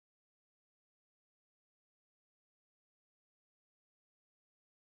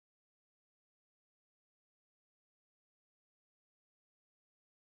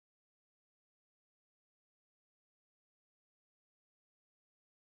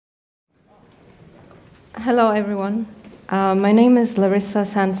Hello, everyone. My name is Larissa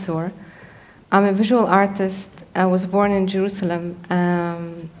Sansour. I'm a visual artist. I was born in Jerusalem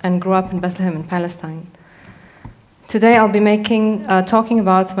and grew up in Bethlehem in Palestine. Today I'll be talking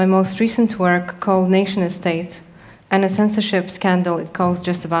about my most recent work called Nation State and a censorship scandal it caused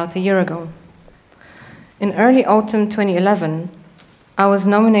just about a year ago. In early autumn 2011, I was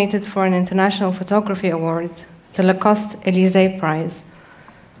nominated for an International Photography Award, the Lacoste Élysée Prize.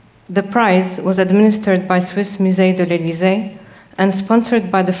 The prize was administered by Swiss Musée de l'Élysée and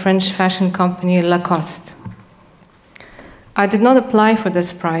sponsored by the French fashion company Lacoste. I did not apply for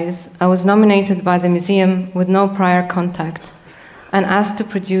this prize. I was nominated by the museum with no prior contact and asked to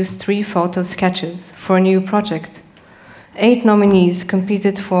produce 3 photo sketches for a new project. 8 nominees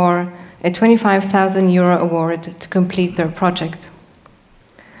competed for a €25,000 award to complete their project.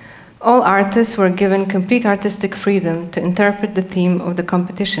 All artists were given complete artistic freedom to interpret the theme of the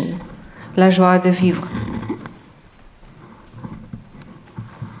competition, la joie de vivre.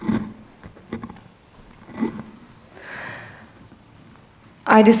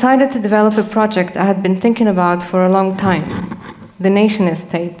 I decided to develop a project I had been thinking about for a long time, the nation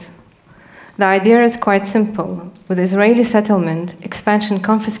state. The idea is quite simple. With Israeli settlement, expansion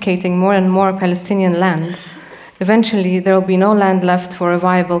confiscating more and more Palestinian land, eventually, there will be no land left for a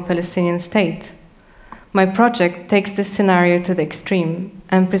viable Palestinian state. My project takes this scenario to the extreme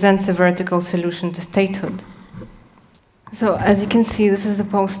and presents a vertical solution to statehood. So, as you can see, this is a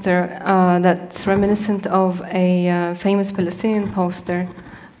poster that's reminiscent of a famous Palestinian poster,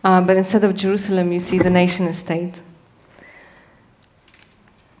 but instead of Jerusalem, you see the nation state.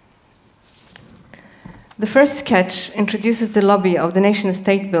 The first sketch introduces the lobby of the nation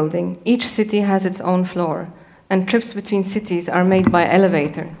state building. Each city has its own floor, and trips between cities are made by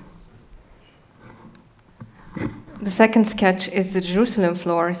elevator. The second sketch is the Jerusalem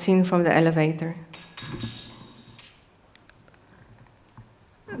floor seen from the elevator.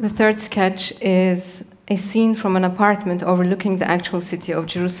 The third sketch is a scene from an apartment overlooking the actual city of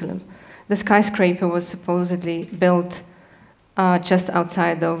Jerusalem. The skyscraper was supposedly built just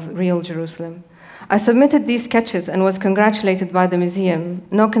outside of real Jerusalem. I submitted these sketches and was congratulated by the museum.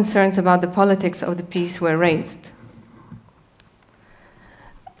 No concerns about the politics of the piece were raised.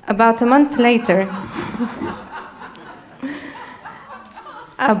 About a month later,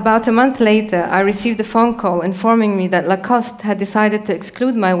 I received a phone call informing me that Lacoste had decided to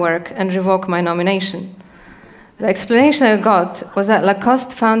exclude my work and revoke my nomination. The explanation I got was that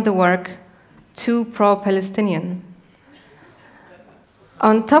Lacoste found the work too pro-Palestinian.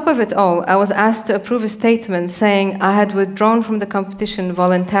 On top of it all, I was asked to approve a statement saying I had withdrawn from the competition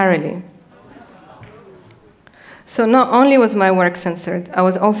voluntarily. So not only was my work censored, I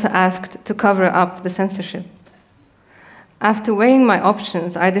was also asked to cover up the censorship. After weighing my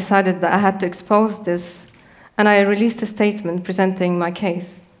options, I decided that I had to expose this, and I released a statement presenting my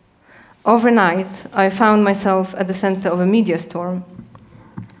case. Overnight, I found myself at the center of a media storm.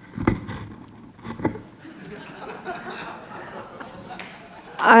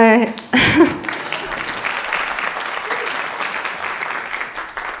 I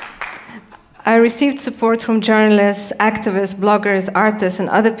received support from journalists, activists, bloggers, artists, and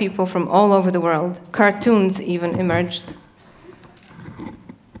other people from all over the world. Cartoons even emerged.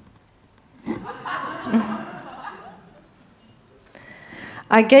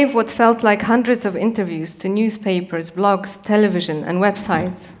 I gave what felt like hundreds of interviews to newspapers, blogs, television, and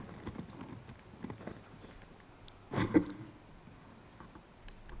websites.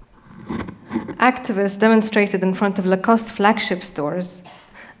 Activists demonstrated in front of Lacoste flagship stores.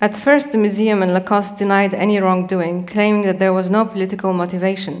 At first, the museum and Lacoste denied any wrongdoing, claiming that there was no political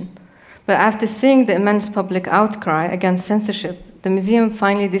motivation. But after seeing the immense public outcry against censorship, the museum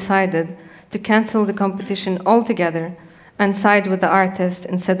finally decided to cancel the competition altogether and side with the artist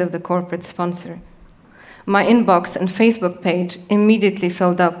instead of the corporate sponsor. My inbox and Facebook page immediately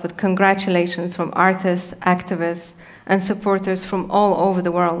filled up with congratulations from artists, activists, and supporters from all over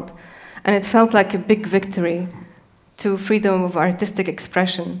the world, and it felt like a big victory to freedom of artistic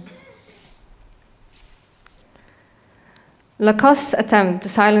expression. Lacoste's attempt to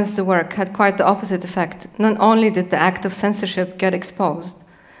silence the work had quite the opposite effect. Not only did the act of censorship get exposed,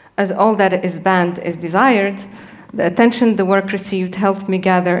 as all that is banned is desired, the attention the work received helped me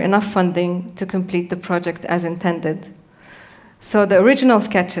gather enough funding to complete the project as intended. So the original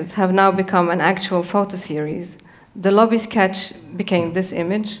sketches have now become an actual photo series. The lobby sketch became this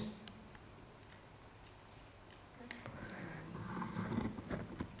image.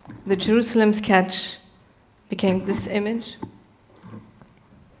 The Jerusalem sketch became this image.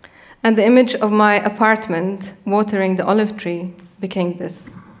 And the image of my apartment watering the olive tree became this.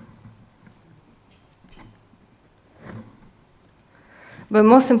 But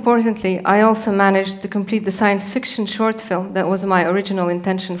most importantly, I also managed to complete the science fiction short film that was my original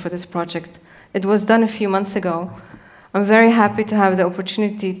intention for this project. It was done a few months ago. I'm very happy to have the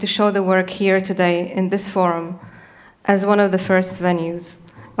opportunity to show the work here today in this forum as one of the first venues.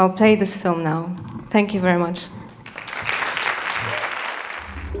 I'll play this film now. Thank you very much.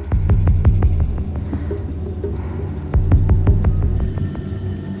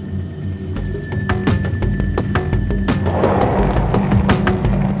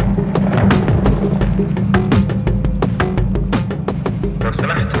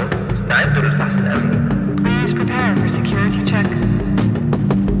 Please prepare for security check.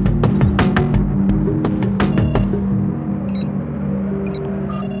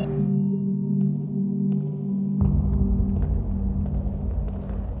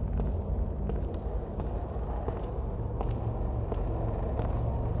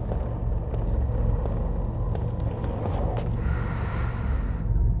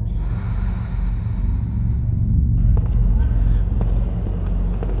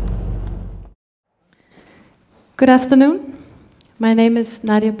 Good afternoon. My name is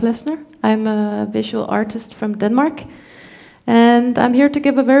Nadia Plesner. I'm a visual artist from Denmark. And I'm here to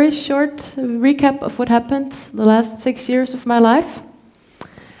give a very short recap of what happened the last 6 years of my life.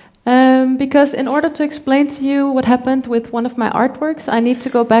 Because in order to explain to you what happened with one of my artworks, I need to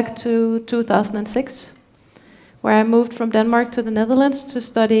go back to 2006, where I moved from Denmark to the Netherlands to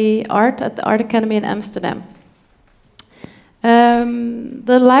study art at the Art Academy in Amsterdam.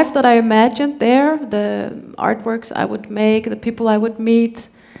 The life that I imagined there, the artworks I would make, the people I would meet,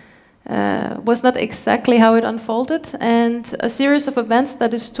 was not exactly how it unfolded, and a series of events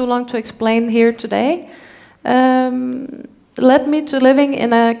that is too long to explain here today led me to living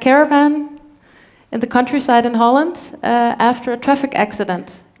in a caravan in the countryside in Holland after a traffic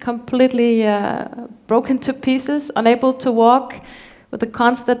accident, completely broken to pieces, unable to walk, with a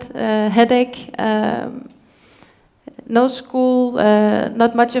constant headache, no school,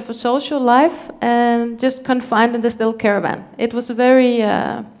 not much of a social life, and just confined in this little caravan. It was a very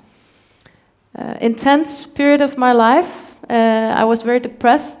intense period of my life. I was very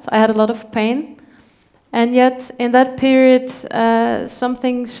depressed. I had a lot of pain. And yet, in that period,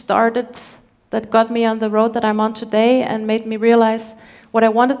 something started that got me on the road that I'm on today and made me realize what I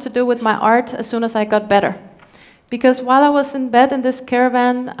wanted to do with my art as soon as I got better. Because while I was in bed in this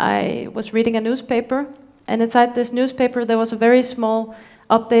caravan, I was reading a newspaper. And inside this newspaper, there was a very small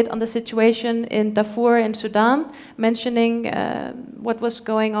update on the situation in Darfur in Sudan, mentioning what was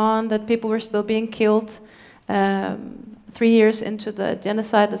going on, that people were still being killed 3 years into the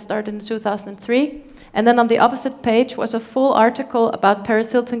genocide that started in 2003. And then on the opposite page was a full article about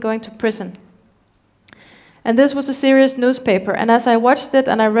Paris Hilton going to prison. And this was a serious newspaper. And as I watched it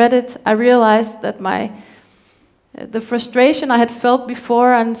and I read it, I realized that the frustration I had felt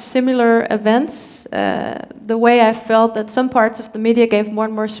before on similar events, the way I felt that some parts of the media gave more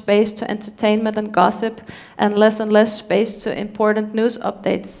and more space to entertainment and gossip and less space to important news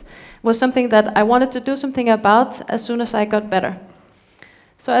updates, was something that I wanted to do something about as soon as I got better.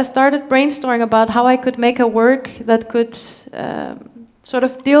 So I started brainstorming about how I could make a work that could sort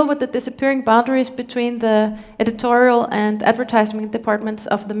of deal with the disappearing boundaries between the editorial and advertising departments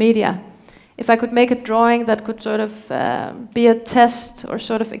of the media. If I could make a drawing that could sort of be a test or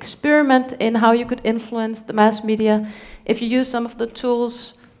sort of experiment in how you could influence the mass media if you use some of the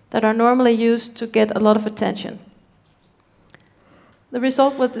tools that are normally used to get a lot of attention. The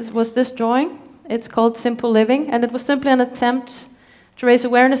result was this drawing. It's called Simple Living, and it was simply an attempt to raise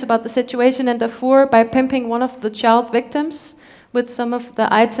awareness about the situation in Darfur by pimping one of the child victims with some of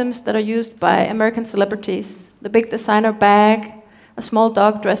the items that are used by American celebrities. The big designer bag, a small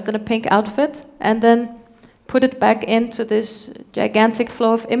dog dressed in a pink outfit, and then put it back into this gigantic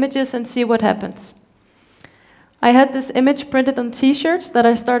flow of images and see what happens. I had this image printed on t-shirts that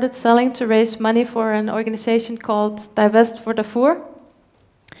I started selling to raise money for an organization called Divest for Darfur.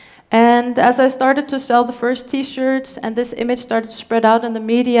 And as I started to sell the first t-shirts and this image started to spread out in the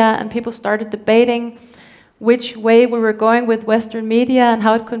media and people started debating which way we were going with Western media and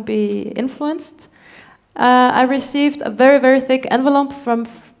how it could be influenced, I received a very, very thick envelope from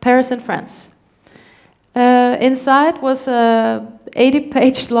Paris in France. Inside was a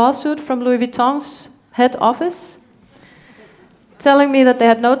 80-page lawsuit from Louis Vuitton's head office, telling me that they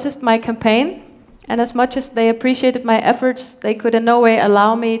had noticed my campaign, and as much as they appreciated my efforts, they could in no way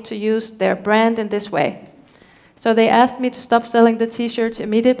allow me to use their brand in this way. So they asked me to stop selling the t-shirts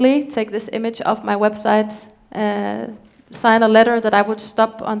immediately, take this image off my website, sign a letter that I would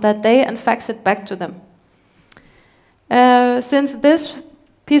stop on that day, and fax it back to them. Since this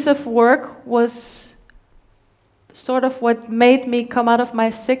piece of work was sort of what made me come out of my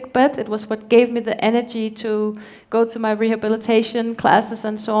sick bed. It was what gave me the energy to go to my rehabilitation classes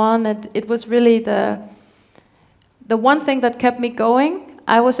and so on. And it was really the one thing that kept me going.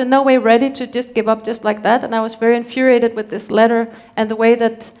 I was in no way ready to just give up just like that, and I was very infuriated with this letter and the way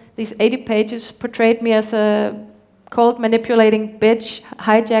that these 80 pages portrayed me as a cold, manipulating bitch,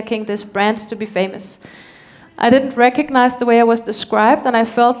 hijacking this brand to be famous. I didn't recognize the way I was described, and I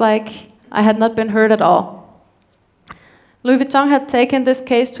felt like I had not been heard at all. Louis Vuitton had taken this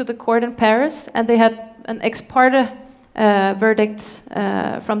case to the court in Paris, and they had an ex parte verdict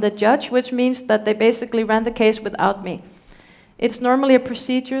from the judge, which means that they basically ran the case without me. It's normally a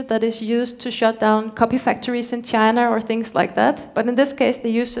procedure that is used to shut down copy factories in China or things like that, but in this case they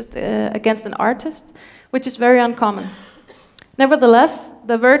used it against an artist, which is very uncommon. Nevertheless,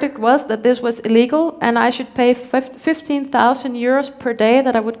 the verdict was that this was illegal and I should pay 15,000 euros per day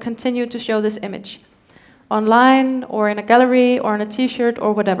that I would continue to show this image, online or in a gallery or on a t-shirt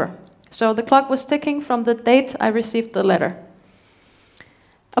or whatever. So the clock was ticking from the date I received the letter.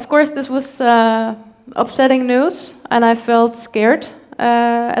 Of course, this was upsetting news, and I felt scared.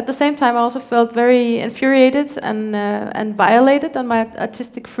 At the same time, I also felt very infuriated and violated on my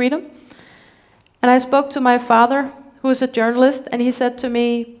artistic freedom. And I spoke to my father, who is a journalist, and he said to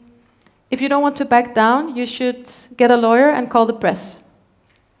me, if you don't want to back down, you should get a lawyer and call the press.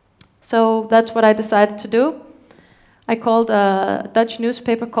 So that's what I decided to do. I called a Dutch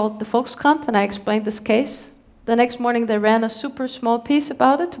newspaper called the Volkskrant, and I explained this case. The next morning, they ran a super small piece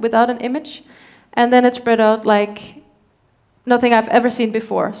about it without an image. And then it spread out like nothing I've ever seen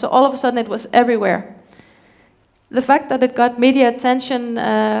before. So all of a sudden it was everywhere. The fact that it got media attention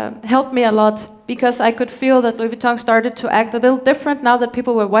helped me a lot, because I could feel that Louis Vuitton started to act a little different now that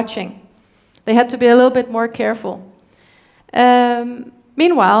people were watching. They had to be a little bit more careful.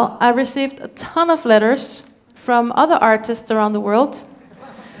 Meanwhile, I received a ton of letters from other artists around the world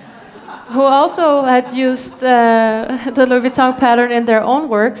who also had used the Louis Vuitton pattern in their own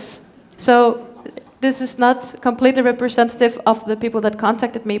works. So this is not completely representative of the people that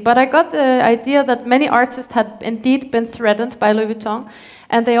contacted me, but I got the idea that many artists had indeed been threatened by Louis Vuitton,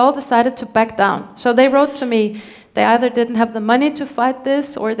 and they all decided to back down. So they wrote to me. They either didn't have the money to fight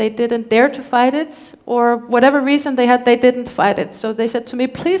this, or they didn't dare to fight it, or whatever reason they had, they didn't fight it. So they said to me,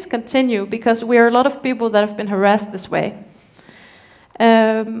 please continue, because we are a lot of people that have been harassed this way.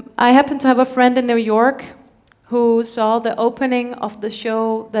 I happen to have a friend in New York who saw the opening of the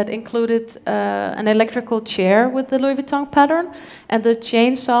show that included an electrical chair with the Louis Vuitton pattern and the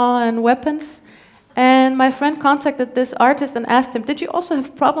chainsaw and weapons. And my friend contacted this artist and asked him, did you also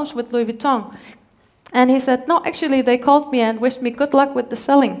have problems with Louis Vuitton? And he said, no, actually they called me and wished me good luck with the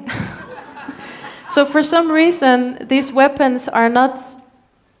selling. So for some reason, these weapons are not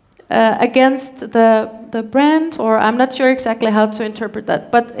against the brand, or I'm not sure exactly how to interpret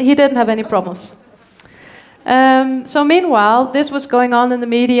that, but he didn't have any problems. So meanwhile, this was going on in the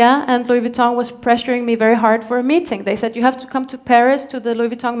media, and Louis Vuitton was pressuring me very hard for a meeting. They said, you have to come to Paris to the Louis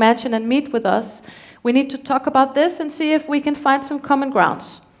Vuitton mansion and meet with us. We need to talk about this and see if we can find some common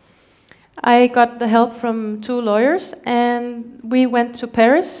grounds. I got the help from 2 lawyers, and we went to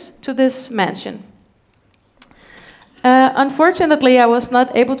Paris to this mansion. Unfortunately, I was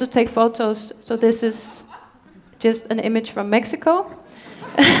not able to take photos, so this is just an image from Mexico.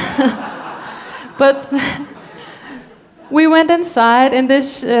 But we went inside in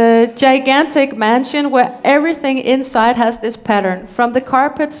this gigantic mansion where everything inside has this pattern. From the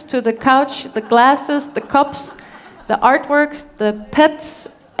carpets to the couch, the glasses, the cups, the artworks, the pets,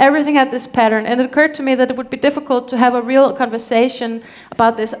 everything had this pattern. And it occurred to me that it would be difficult to have a real conversation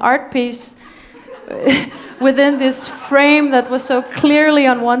about this art piece within this frame that was so clearly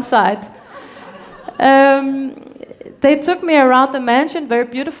on one side. They took me around the mansion, very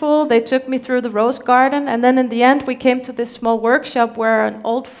beautiful. They took me through the rose garden, and then in the end we came to this small workshop where an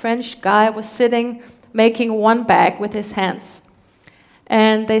old French guy was sitting making one bag with his hands.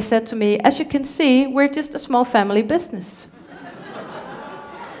 And they said to me, as you can see, we're just a small family business.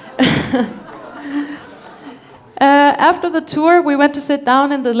 After the tour, we went to sit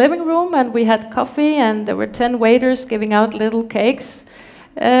down in the living room, and we had coffee, and there were 10 waiters giving out little cakes.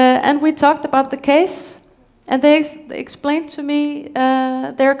 And we talked about the case. And they explained to me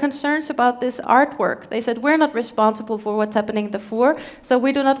their concerns about this artwork. They said, we're not responsible for what's happening in Darfur, so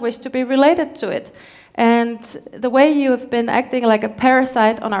we do not wish to be related to it. And the way you have been acting like a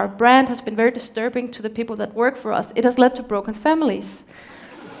parasite on our brand has been very disturbing to the people that work for us. It has led to broken families.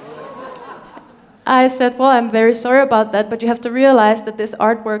 I said, well, I'm very sorry about that, but you have to realize that this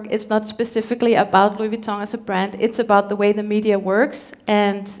artwork is not specifically about Louis Vuitton as a brand. It's about the way the media works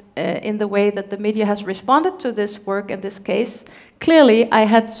and in the way that the media has responded to this work in this case. Clearly, I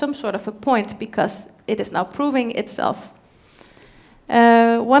had some sort of a point because it is now proving itself.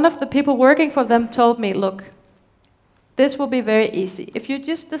 One of the people working for them told me, look, this will be very easy. If you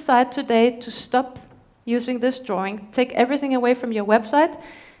just decide today to stop using this drawing, take everything away from your website,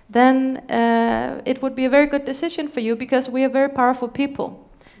 then it would be a very good decision for you because we are very powerful people.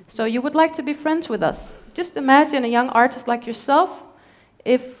 So you would like to be friends with us. Just imagine a young artist like yourself.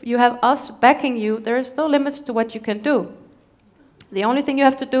 If you have us backing you, there is no limits to what you can do. The only thing you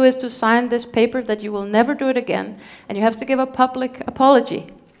have to do is to sign this paper that you will never do it again, and you have to give a public apology.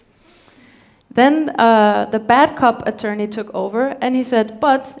 Then the bad cop attorney took over, and he said,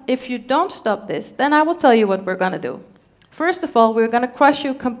 but if you don't stop this, then I will tell you what we're going to do. First of all, we're going to crush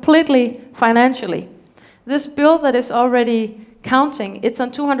you completely financially. This bill that is already counting, it's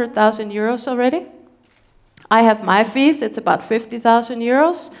on 200,000 euros already. I have my fees, it's about 50,000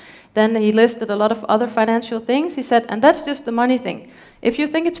 euros. Then he listed a lot of other financial things. He said, and that's just the money thing. If you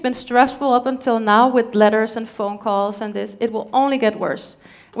think it's been stressful up until now with letters and phone calls and this, it will only get worse.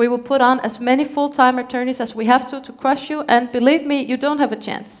 We will put on as many full-time attorneys as we have to crush you, and believe me, you don't have a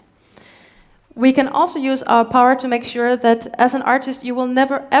chance. We can also use our power to make sure that as an artist you will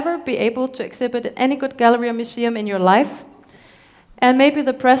never ever be able to exhibit in any good gallery or museum in your life. And maybe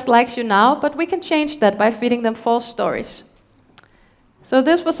the press likes you now, but we can change that by feeding them false stories. So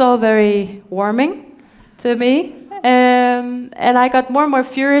this was all very warming to me. And I got more and more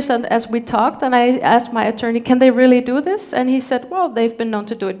furious as we talked, and I asked my attorney, can they really do this? And he said, well, they've been known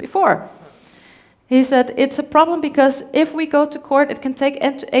to do it before. He said, it's a problem because if we go to court, it can take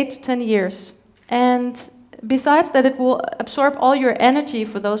 8 to 10 years. And besides that, it will absorb all your energy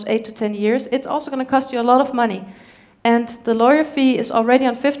for those 8 to 10 years. It's also going to cost you a lot of money. And the lawyer fee is already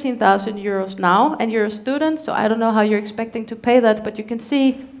on 15,000 euros now, and you're a student, so I don't know how you're expecting to pay that, but you can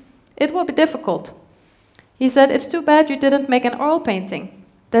see it will be difficult. He said, it's too bad you didn't make an oil painting.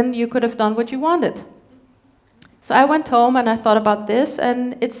 Then you could have done what you wanted. So I went home and I thought about this,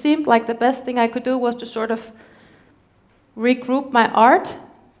 and it seemed like the best thing I could do was to sort of regroup my art.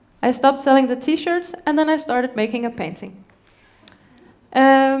 I stopped selling the t-shirts, and then I started making a painting.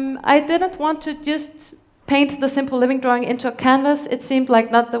 I didn't want to just paint the simple living drawing into a canvas. It seemed like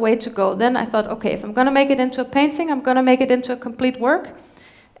not the way to go. Then I thought, okay, if I'm going to make it into a painting, I'm going to make it into a complete work.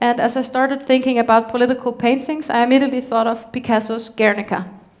 And as I started thinking about political paintings, I immediately thought of Picasso's Guernica.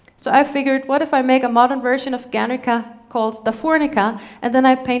 So I figured, what if I make a modern version of Guernica called Da Fornica, and then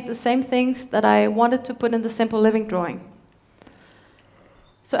I paint the same things that I wanted to put in the simple living drawing.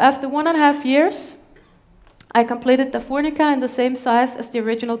 So after 1.5 years, I completed Da Fornica in the same size as the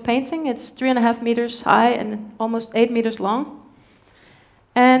original painting. It's 3.5 meters high and almost 8 meters long.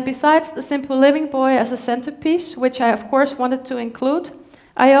 And besides the simple living boy as a centerpiece, which I of course wanted to include,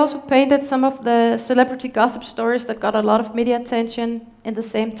 I also painted some of the celebrity gossip stories that got a lot of media attention in the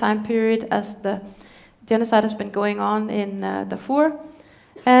same time period as the genocide has been going on in Darfur,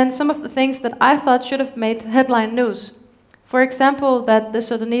 and some of the things that I thought should have made headline news. For example, that the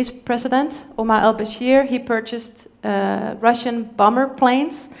Sudanese president, Omar al-Bashir, he purchased Russian bomber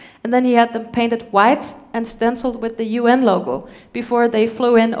planes, and then he had them painted white and stenciled with the UN logo before they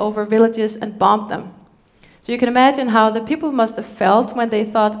flew in over villages and bombed them. So you can imagine how the people must have felt when they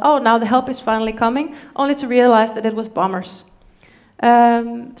thought, oh, now the help is finally coming, only to realize that it was bombers.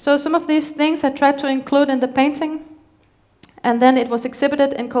 So some of these things I tried to include in the painting, and then it was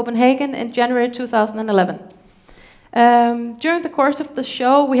exhibited in Copenhagen in January 2011. During the course of the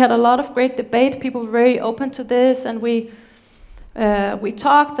show, we had a lot of great debate. People were very open to this, and we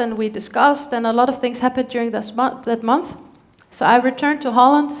talked and we discussed, and a lot of things happened during that month. So I returned to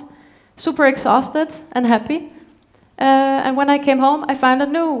Holland, super exhausted and happy. And when I came home, I found a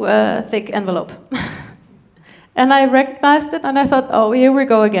new thick envelope. And I recognized it, and I thought, oh, here we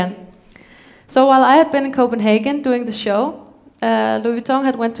go again. So while I had been in Copenhagen doing the show, Louis Vuitton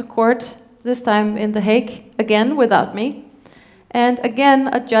had went to court, this time in The Hague, again without me. And again,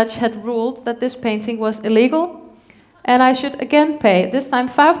 a judge had ruled that this painting was illegal, and I should again pay, this time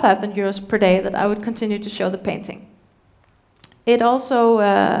 5,000 euros per day, that I would continue to show the painting. It also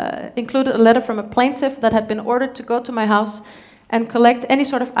included a letter from a plaintiff that had been ordered to go to my house and collect any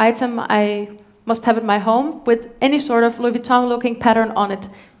sort of item I must have in my home with any sort of Louis Vuitton-looking pattern on it.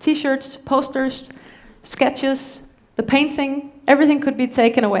 T-shirts, posters, sketches, the painting, everything could be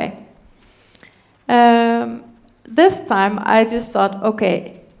taken away. This time I just thought,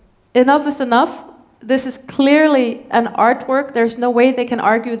 okay, enough is enough. this is clearly an artwork. There's no way they can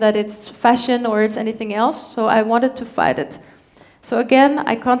argue that it's fashion or it's anything else. So I wanted to fight it. So again,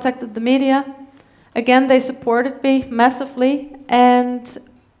 I contacted the media. Again, they supported me massively. And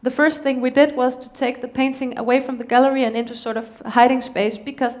the first thing we did was to take the painting away from the gallery and into sort of hiding space,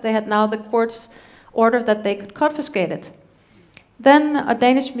 because they had now the court's order that they could confiscate it. Then a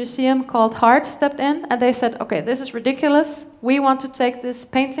Danish museum called Heart stepped in, and they said, okay, this is ridiculous. We want to take this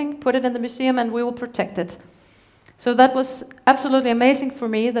painting, put it in the museum, and we will protect it. So that was absolutely amazing for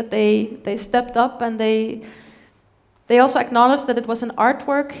me that they stepped up, and they also acknowledged that it was an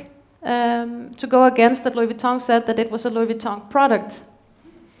artwork, to go against that Louis Vuitton said that it was a Louis Vuitton product.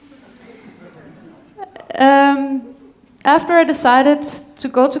 After I decided to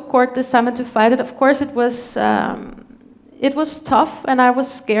go to court this time and to fight it, of course it was tough and I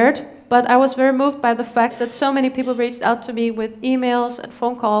was scared, but I was very moved by the fact that so many people reached out to me with emails and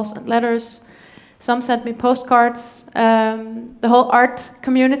phone calls and letters. Some sent me postcards. The whole art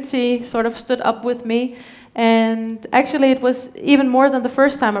community sort of stood up with me. And actually it was even more than the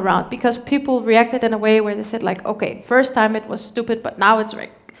first time around, because people reacted in a way where they said like, okay, first time it was stupid, but now it's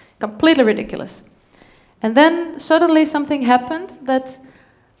completely ridiculous. And then suddenly something happened that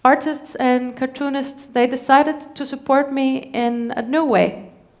artists and cartoonists, they decided to support me in a new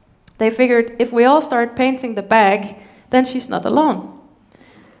way. They figured if we all start painting the bag, then she's not alone.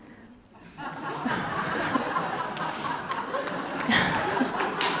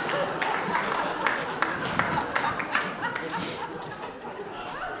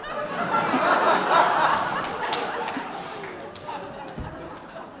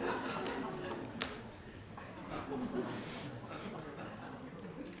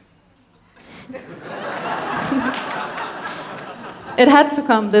 It had to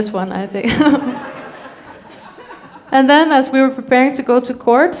come, this one, I think. And then, as we were preparing to go to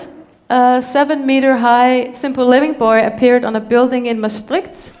court, a 7-meter-high Simple Living boy appeared on a building in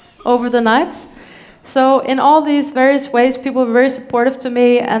Maastricht over the night. So in all these various ways, people were very supportive to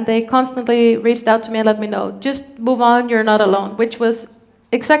me, and they constantly reached out to me and let me know, just move on, you're not alone, which was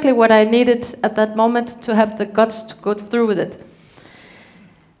exactly what I needed at that moment to have the guts to go through with it.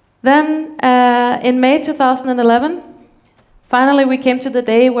 Then, in May 2011, finally, we came to the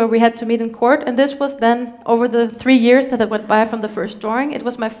day where we had to meet in court, and this was then over the 3 years that it went by from the first drawing. It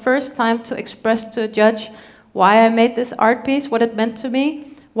was my first time to express to a judge why I made this art piece, what it meant to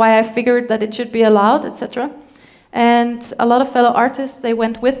me, why I figured that it should be allowed, etc. And a lot of fellow artists, they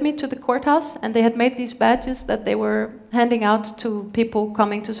went with me to the courthouse, and they had made these badges that they were handing out to people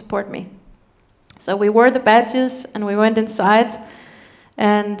coming to support me. So we wore the badges, and we went inside,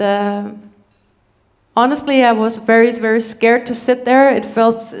 and honestly, I was very, very scared to sit there. It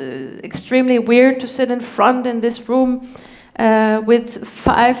felt extremely weird to sit in front in this room with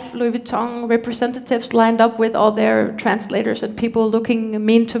 5 Louis Vuitton representatives lined up with all their translators and people looking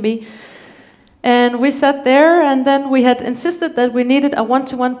mean to me. And we sat there, and then we had insisted that we needed a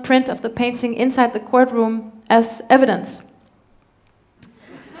one-to-one print of the painting inside the courtroom as evidence.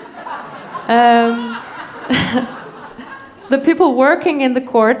 The people working in the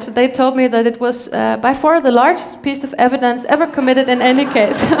court, they told me that it was by far the largest piece of evidence ever committed in any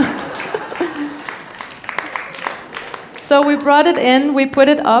case. So we brought it in, we put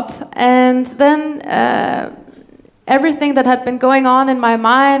it up, and then everything that had been going on in my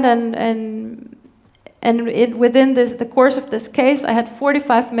mind and within the course of this case, I had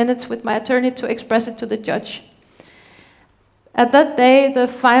 45 minutes with my attorney to express it to the judge. At that day, the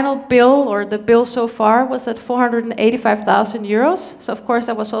final bill, or the bill so far, was at 485,000 euros. So of course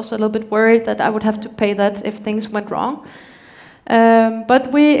I was also a little bit worried that I would have to pay that if things went wrong.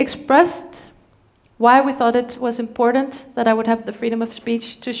 But we expressed why we thought it was important that I would have the freedom of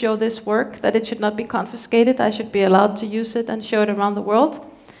speech to show this work, that it should not be confiscated, I should be allowed to use it and show it around the world.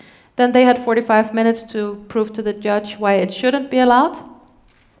 Then they had 45 minutes to prove to the judge why it shouldn't be allowed,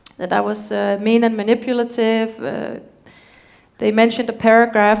 that I was mean and manipulative. They mentioned a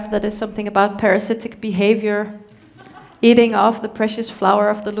paragraph that is something about parasitic behavior, eating off the precious flower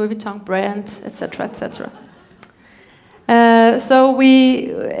of the Louis Vuitton brand, etc., etc. So we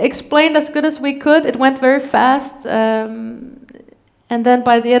explained as good as we could. It went very fast. And then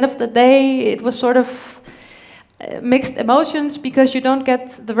by the end of the day, it was sort of mixed emotions, because you don't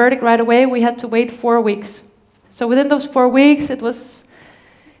get the verdict right away. We had to wait 4 weeks. So within those 4 weeks, it was,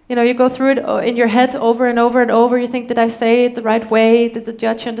 you know, you go through it in your head over and over and over. You think, did I say it the right way? Did the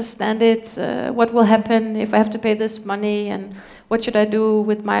judge understand it? What will happen if I have to pay this money? And what should I do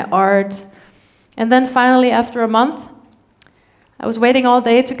with my art? And then finally, after a month, I was waiting all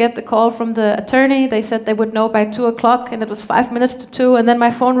day to get the call from the attorney. They said they would know by 2 o'clock, and it was 5 minutes to 2, and then my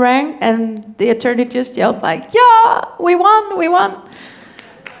phone rang, and the attorney just yelled like, "Yeah, we won, we won."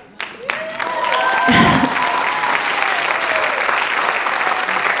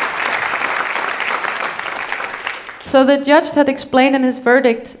 So the judge had explained in his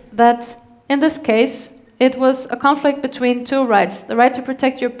verdict that in this case, it was a conflict between two rights, the right to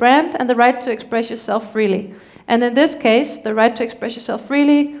protect your brand and the right to express yourself freely. And in this case, the right to express yourself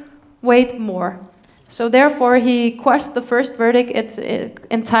freely weighed more. So therefore, he quashed the first verdict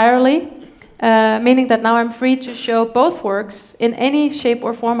entirely, meaning that now I'm free to show both works in any shape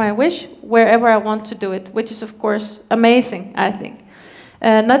or form I wish, wherever I want to do it, which is, of course, amazing, I think.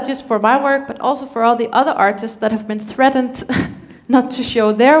 Not just for my work, but also for all the other artists that have been threatened not to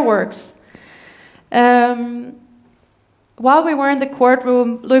show their works. While we were in the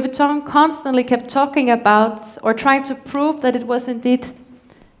courtroom, Louis Vuitton constantly kept talking about, or trying to prove that it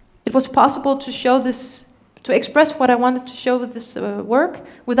was possible to show this, to express what I wanted to show with this work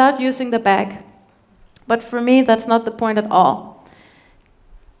without using the bag. But for me, that's not the point at all.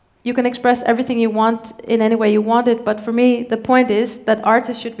 You can express everything you want in any way you want it, but for me, the point is that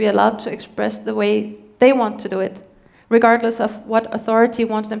artists should be allowed to express the way they want to do it, regardless of what authority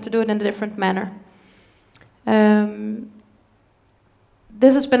wants them to do it in a different manner.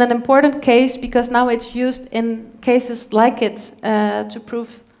 This has been an important case because now it's used in cases like it to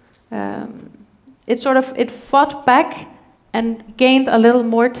prove it fought back and gained a little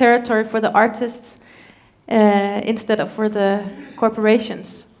more territory for the artists instead of for the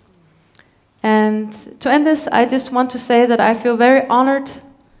corporations. And to end this, I just want to say that I feel very honored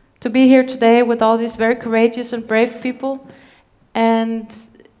to be here today with all these very courageous and brave people. And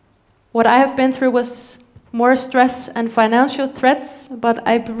what I have been through was more stress and financial threats, but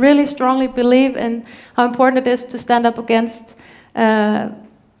I really strongly believe in how important it is to stand up against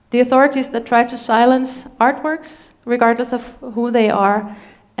the authorities that try to silence artworks, regardless of who they are.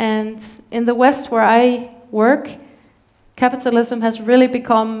 And in the West, where I work, capitalism has really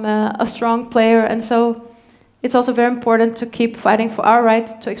become a strong player, and so it's also very important to keep fighting for our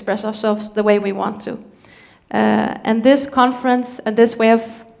right to express ourselves the way we want to. And this conference and this way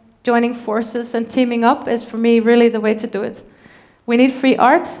of joining forces and teaming up is, for me, really the way to do it. We need free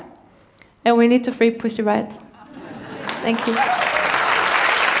art, and we need to free Pussy Riot. Thank you.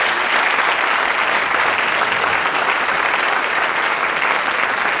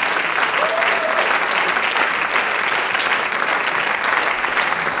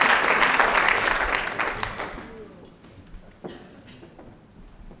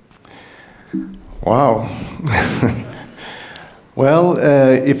 Wow. Well,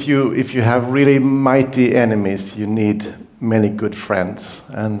 if you have really mighty enemies, you need many good friends,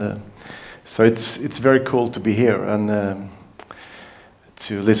 and so it's very cool to be here and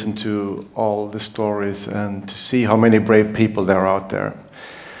to listen to all the stories and to see how many brave people there are out there.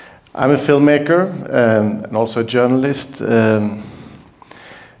 I'm a filmmaker and also a journalist, and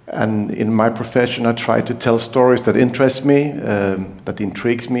in my profession, I try to tell stories that interest me, that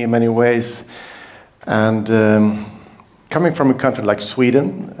intrigues me in many ways. And coming from a country like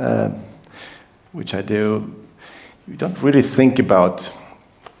Sweden, which I do, you don't really think about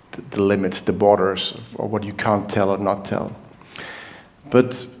the limits, the borders, or what you can't tell or not tell.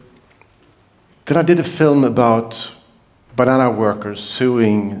 But then I did a film about banana workers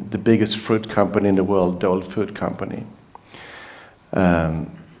suing the biggest fruit company in the world, Dole Food Company.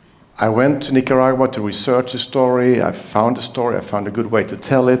 I went to Nicaragua to research the story. I found the story. I found a good way to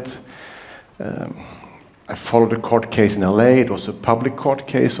tell it. I followed a court case in LA. It was a public court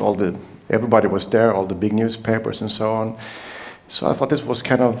case. Everybody was there, all the big newspapers and so on. So I thought this was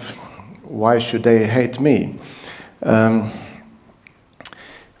kind of, why should they hate me? I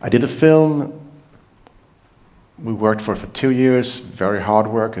did a film. We worked for 2 years, very hard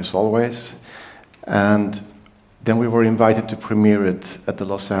work as always. And then we were invited to premiere it at the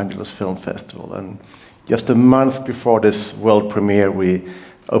Los Angeles Film Festival. And just a month before this world premiere, we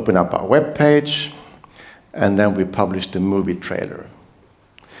opened up our webpage, and then we published the movie trailer.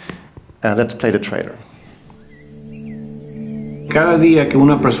 And let's play the trailer. Cada día que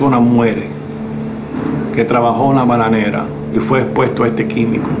una persona muere, que trabajó en la bananera y fue expuesto a este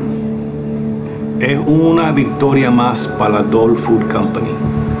químico, es una victoria más para la Dole Food Company.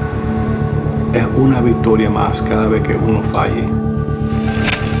 Es una victoria más cada vez que uno falle.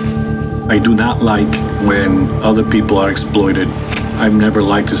 I do not like when other people are exploited. I've never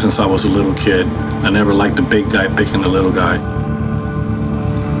liked it since I was a little kid. I never liked the big guy picking the little guy.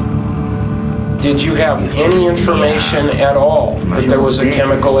 Did you have any information at all that there was a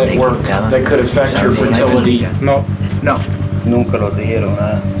chemical at work that could affect your fertility? No, no. Nunca lo dijeron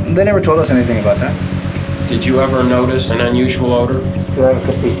nada. They never told us anything about that. Did you ever notice an unusual odor?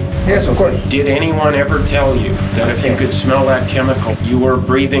 Yes, of course. Did anyone ever tell you that if you could smell that chemical, you were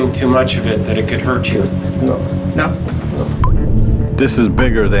breathing too much of it, that it could hurt you? No. No. This is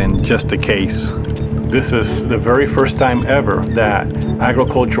bigger than just a case. This is the very first time ever that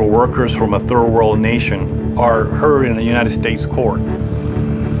agricultural workers from a third world nation are heard in a United States court.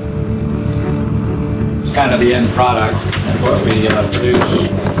 It's kind of the end product of what we produce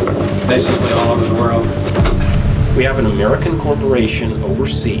basically all over the world. We have an American corporation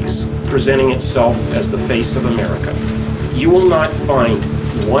overseas presenting itself as the face of America. You will not find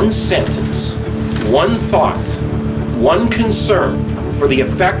one sentence, one thought, one concern for the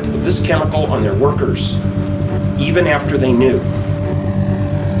effect of this chemical on their workers, even after they knew.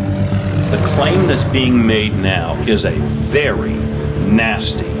 The claim that's being made now is a very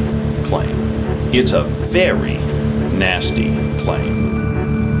nasty claim. It's a very nasty claim.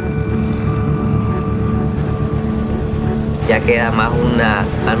 Ya queda más una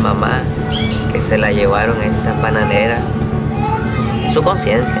alma más que se la llevaron a esta bananera. Su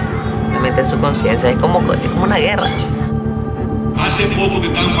conciencia, realmente su conciencia, es como una guerra. Hace poco que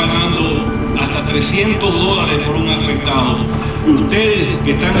están pagando hasta $300 por un afectado. Y ustedes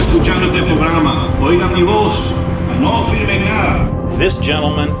que están escuchando este programa, oigan mi voz, no firmen nada. This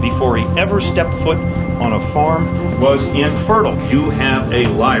gentleman, before he ever stepped foot on a farm, was infertile. You have a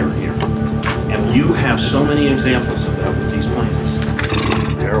liar here. And you have so many examples of that with these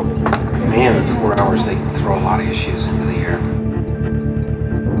plans. Terrible. Man, in 4 hours they can throw a lot of issues into the air.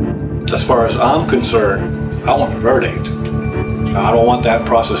 As far as I'm concerned, I want a verdict. I don't want that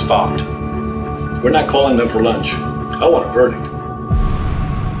process stopped. We're not calling them for lunch. I want a verdict.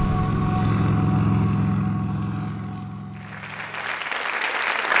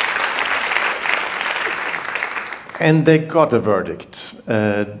 And they got a verdict.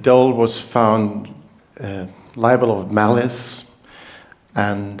 Dole was found liable of malice,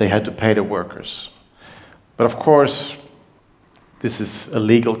 and they had to pay the workers. But of course, this is a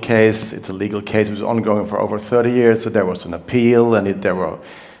legal case. It's a legal case. It was ongoing for over 30 years, so there was an appeal, and there were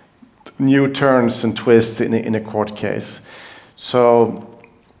new turns and twists in a court case. So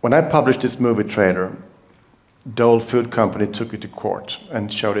when I published this movie trailer, Dole Food Company took it to court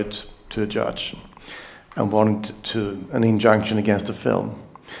and showed it to the judge and wanted an injunction against the film.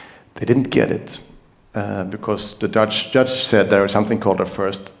 They didn't get it because the judge said there was something called a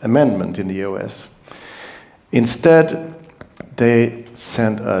First Amendment in the US. Instead, they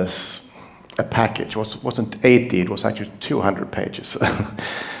sent us a package. It wasn't 80, it was actually 200 pages.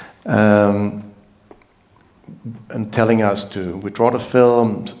 And telling us to withdraw the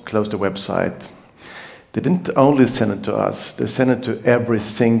film, close the website. They didn't only send it to us, they sent it to every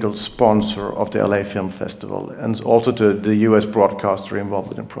single sponsor of the LA Film Festival and also to the US broadcaster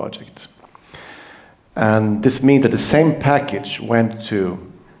involved in the project. And this means that the same package went to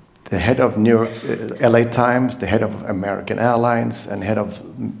the head of New York, LA Times, the head of American Airlines, and head of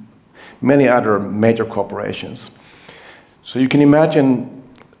many other major corporations. So you can imagine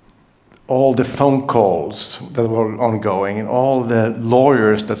all the phone calls that were ongoing and all the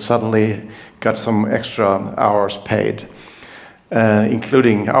lawyers that suddenly got some extra hours paid,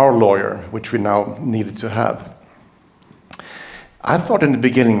 including our lawyer, which we now needed to have. I thought in the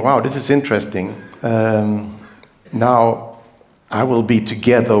beginning, wow, this is interesting. Now I will be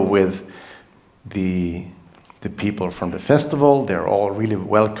together with the people from the festival. They're all really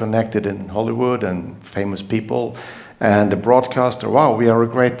well connected in Hollywood and famous people. And the broadcaster, wow, we are a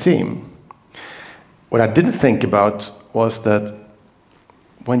great team. What I didn't think about was that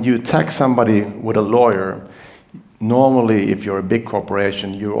when you attack somebody with a lawyer, normally if you're a big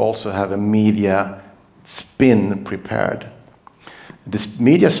corporation, you also have a media spin prepared. This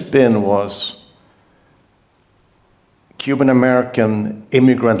media spin was Cuban-American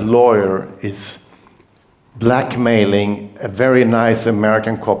immigrant lawyer is blackmailing a very nice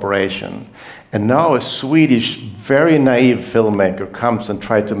American corporation. And now a Swedish, very naive filmmaker comes and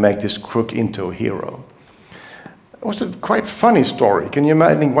tries to make this crook into a hero. It was a quite funny story. Can you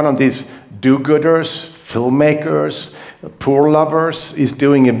imagine one of these do-gooders, filmmakers, poor lovers is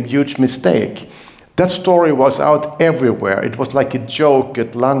doing a huge mistake? That story was out everywhere. It was like a joke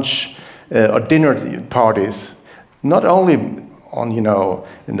at lunch or dinner parties, not only on,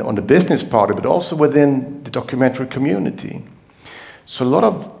 on the business party, but also within the documentary community. So a lot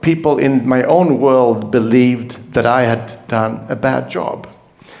of people in my own world believed that I had done a bad job.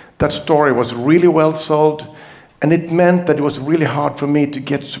 That story was really well sold, and it meant that it was really hard for me to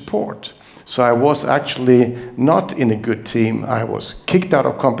get support. So I was actually not in a good team. I was kicked out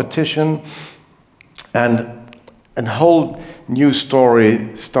of competition, and a whole new story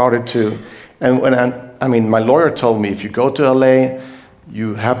started to, and when I mean, my lawyer told me, if you go to LA,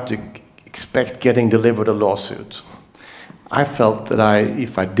 you have to expect getting delivered a lawsuit. I felt that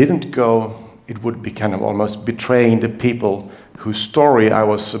if I didn't go, it would be kind of almost betraying the people whose story I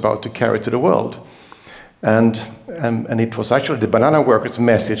was about to carry to the world. And it was actually the banana workers'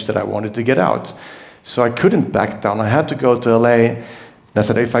 message that I wanted to get out. So I couldn't back down. I had to go to LA. And I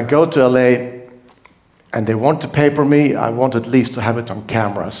said, if I go to LA and they want to paper me, I want at least to have it on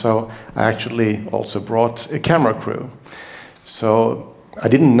camera. So I actually also brought a camera crew. So I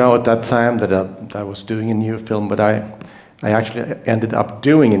didn't know at that time that I was doing a new film, but I actually ended up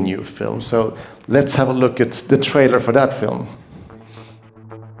doing a new film. So let's have a look at the trailer for that film.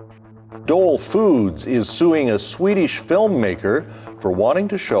 Dole Foods is suing a Swedish filmmaker for wanting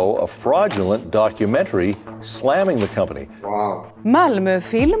to show a fraudulent documentary slamming the company. Wow.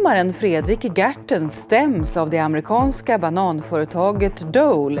 Malmöfilmaren Fredrik Gertten stäms av det amerikanska bananföretaget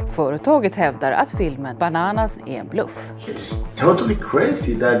Dole. Företaget hävdar att filmen Bananas är en bluff. It's totally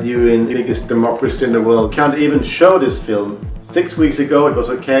crazy that you in the biggest democracy in the world can't even show this film. 6 weeks ago it was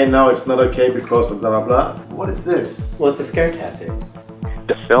okay, now it's not okay because of blah blah blah. What is this? Well, it's a scare tactic.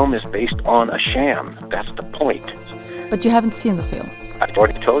 The film is based on a sham. That's the point. But you haven't seen the film. I've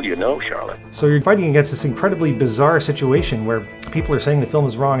already told you no, Charlotte. So you're fighting against this incredibly bizarre situation where people are saying the film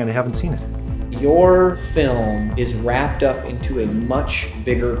is wrong and they haven't seen it. Your film is wrapped up into a much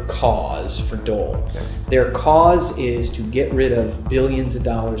bigger cause for Dole. Their cause is to get rid of billions of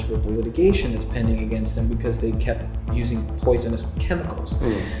dollars worth of litigation that's pending against them because they kept using poisonous chemicals.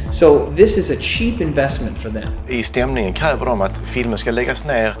 So this is a cheap investment for them. I stämningen kräver de att filmen ska läggas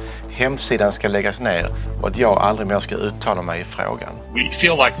ner, hemsidan ska läggas ner och att jag aldrig mer ska uttala mig i frågan. We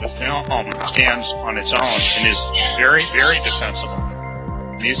feel like the film stands on its own and is very, very defensible.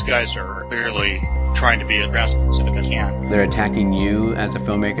 These guys are clearly trying to be as aggressive as they can. They're attacking you as a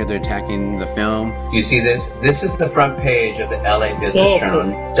filmmaker, they're attacking the film. You see this? This is the front page of the LA Business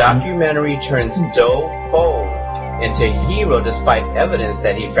Journal. Documentary turns Doe Fold into hero despite evidence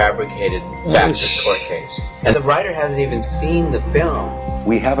that he fabricated facts of court case. And the writer hasn't even seen the film.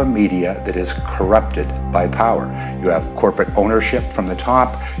 We have a media that is corrupted by power. You have corporate ownership from the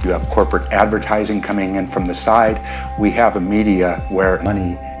top, you have corporate advertising coming in from the side. We have a media where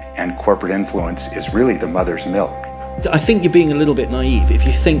money and corporate influence is really the mother's milk. I think you're being a little bit naive if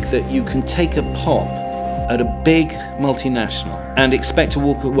you think that you can take a pop at a big multinational and expect to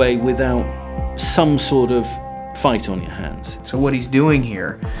walk away without some sort of fight on your hands. So what he's doing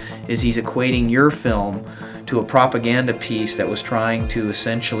here is he's equating your film to a propaganda piece that was trying to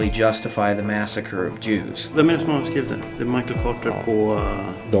essentially justify the massacre of Jews. Vem är det som har skrivit det? Det är Michael Carter på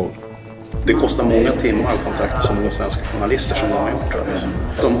Dole. Det kostar många timmar att kontakta så många svenska journalister som de har gjort.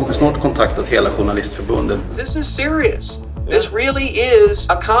 De har snart kontaktat hela journalistförbundet. This is serious. This really is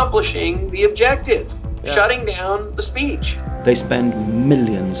accomplishing the objective. Shutting down the speech. They spend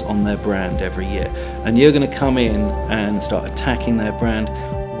millions on their brand every year, and you're going to come in and start attacking their brand.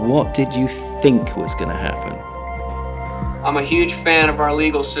 What did you think was going to happen? I'm a huge fan of our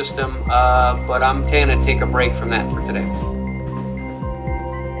legal system, but I'm going to take a break from that for today.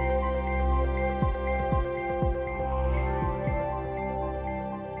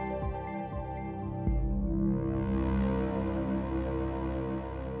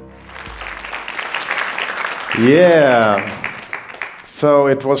 Yeah, so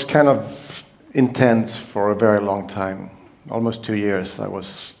it was kind of intense for a very long time. Almost 2 years I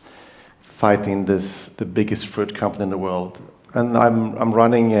was fighting the biggest fruit company in the world. And I'm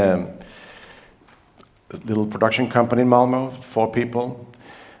running a little production company in Malmö, 4 people.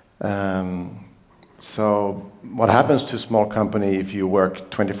 So what happens to a small company if you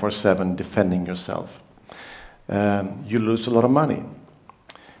work 24/7 defending yourself? You lose a lot of money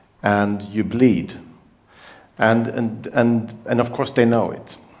and you bleed. And of course they know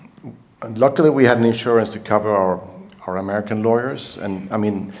it. And luckily we had an insurance to cover our American lawyers, and I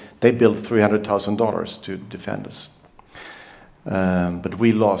mean they billed $300,000 to defend us. But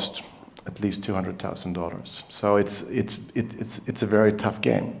we lost at least $200,000. So it's a very tough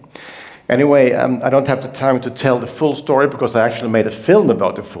game. Anyway, I don't have the time to tell the full story because I actually made a film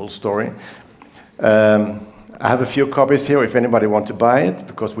about the full story. I have a few copies here if anybody wants to buy it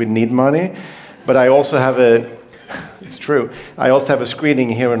because we need money. But I also have it's true, I also have a screening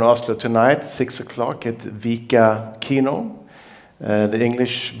here in Oslo tonight, 6 o'clock at Vika Kino, the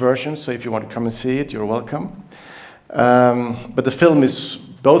English version, so if you want to come and see it, you're welcome. But the film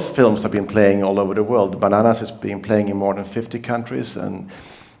both films have been playing all over the world. Bananas has been playing in more than 50 countries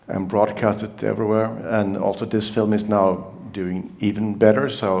and broadcasted everywhere, and also this film is now doing even better,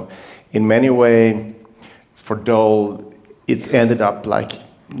 so in many ways, for Dole, it ended up like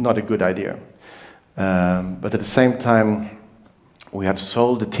not a good idea. But at the same time, we had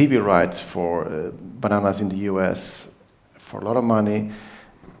sold the TV rights for Bananas in the US for a lot of money,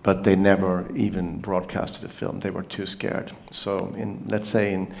 but they never even broadcasted the film. They were too scared. So let's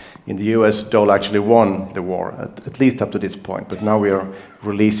say in the US, Dole actually won the war, at least up to this point. But now we are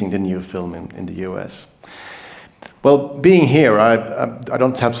releasing the new film in the US. Well, being here, I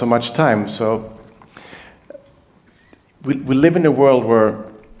don't have so much time. So we live in a world where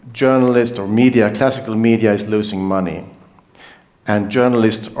journalists or media, classical media, is losing money. And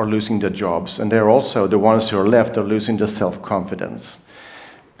journalists are losing their jobs. And they're also, the ones who are left are losing their self-confidence.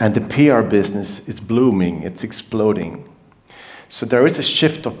 And the PR business is blooming, it's exploding. So there is a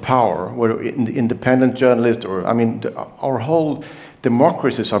shift of power where independent journalists, or I mean, our whole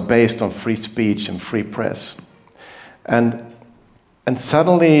democracies are based on free speech and free press. And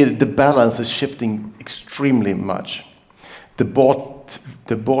suddenly the balance is shifting extremely much. The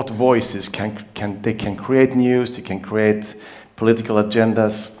bought voices can create news, they can create political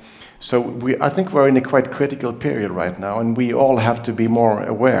agendas. So I think we're in a quite critical period right now, and we all have to be more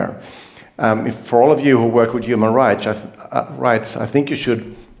aware. For all of you who work with human rights, I think you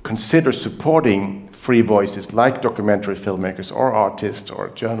should consider supporting free voices like documentary filmmakers or artists or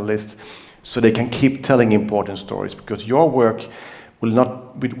journalists, so they can keep telling important stories, because your work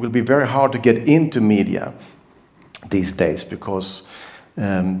will be very hard to get into media these days, because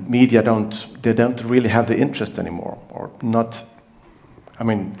media don't really have the interest anymore, or not. I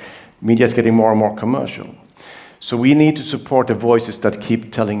mean, media is getting more and more commercial. So we need to support the voices that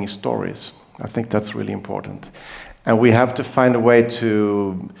keep telling stories. I think that's really important. And we have to find a way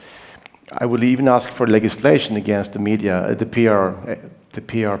to, I would even ask for legislation against the media, the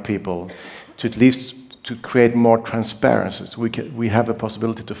PR people, to at least to create more transparency. So we have a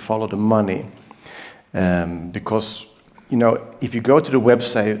possibility to follow the money. Because, you know, if you go to the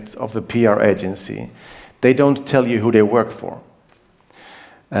website of a PR agency, they don't tell you who they work for.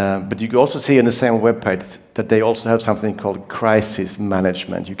 But you can also see on the same webpage that they also have something called crisis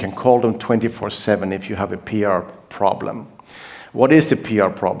management. You can call them 24/7 if you have a PR problem. What is the PR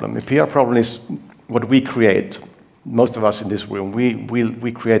problem? The PR problem is what we create. Most of us in this room,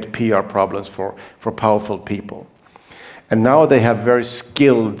 we create PR problems for powerful people. And now they have very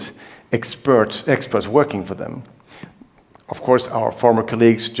skilled experts working for them. Of course, our former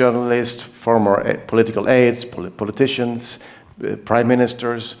colleagues, journalists, former political aides, politicians, prime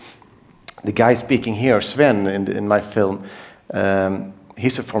ministers. The guy speaking here, Sven, in my film,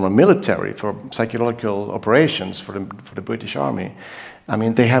 he's a former military for psychological operations for the British Army. I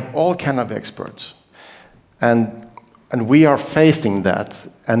mean, they have all kind of experts, and we are facing that.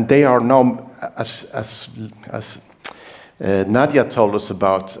 And they are now, as Nadia told us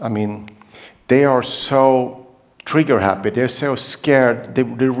about. I mean, they are so trigger happy. They're so scared. They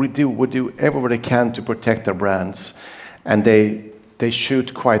would do everything they can to protect their brands. And they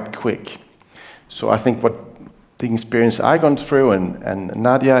shoot quite quick. So I think what the experience I've gone through and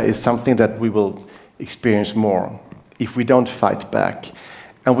Nadia is something that we will experience more if we don't fight back.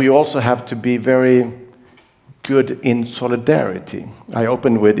 And we also have to be very good in solidarity. I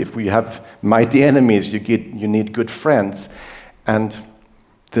opened with, if we have mighty enemies, you need good friends. And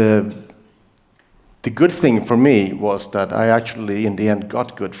the good thing for me was that I actually, in the end,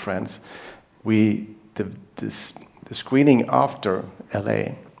 got good friends. The screening after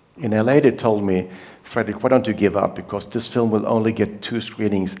LA. In LA, they told me, Fredrik, why don't you give up? Because this film will only get 2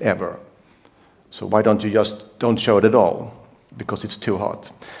 screenings ever. So why don't you just don't show it at all? Because it's too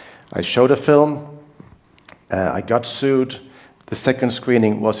hot. I showed a film. I got sued. The second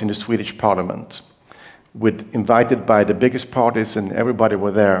screening was in the Swedish Parliament, invited by the biggest parties, and everybody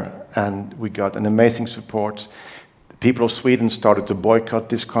were there. And we got an amazing support. The people of Sweden started to boycott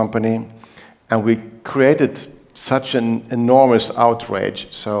this company. And we created such an enormous outrage,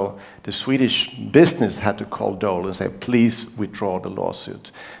 so the Swedish business had to call Dole and say, please withdraw the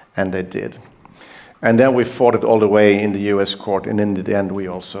lawsuit, and they did. And then we fought it all the way in the US court, and in the end we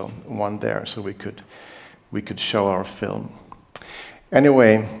also won there, so we could show our film.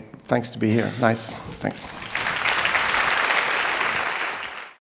 Anyway, thanks to be here. Nice, thanks.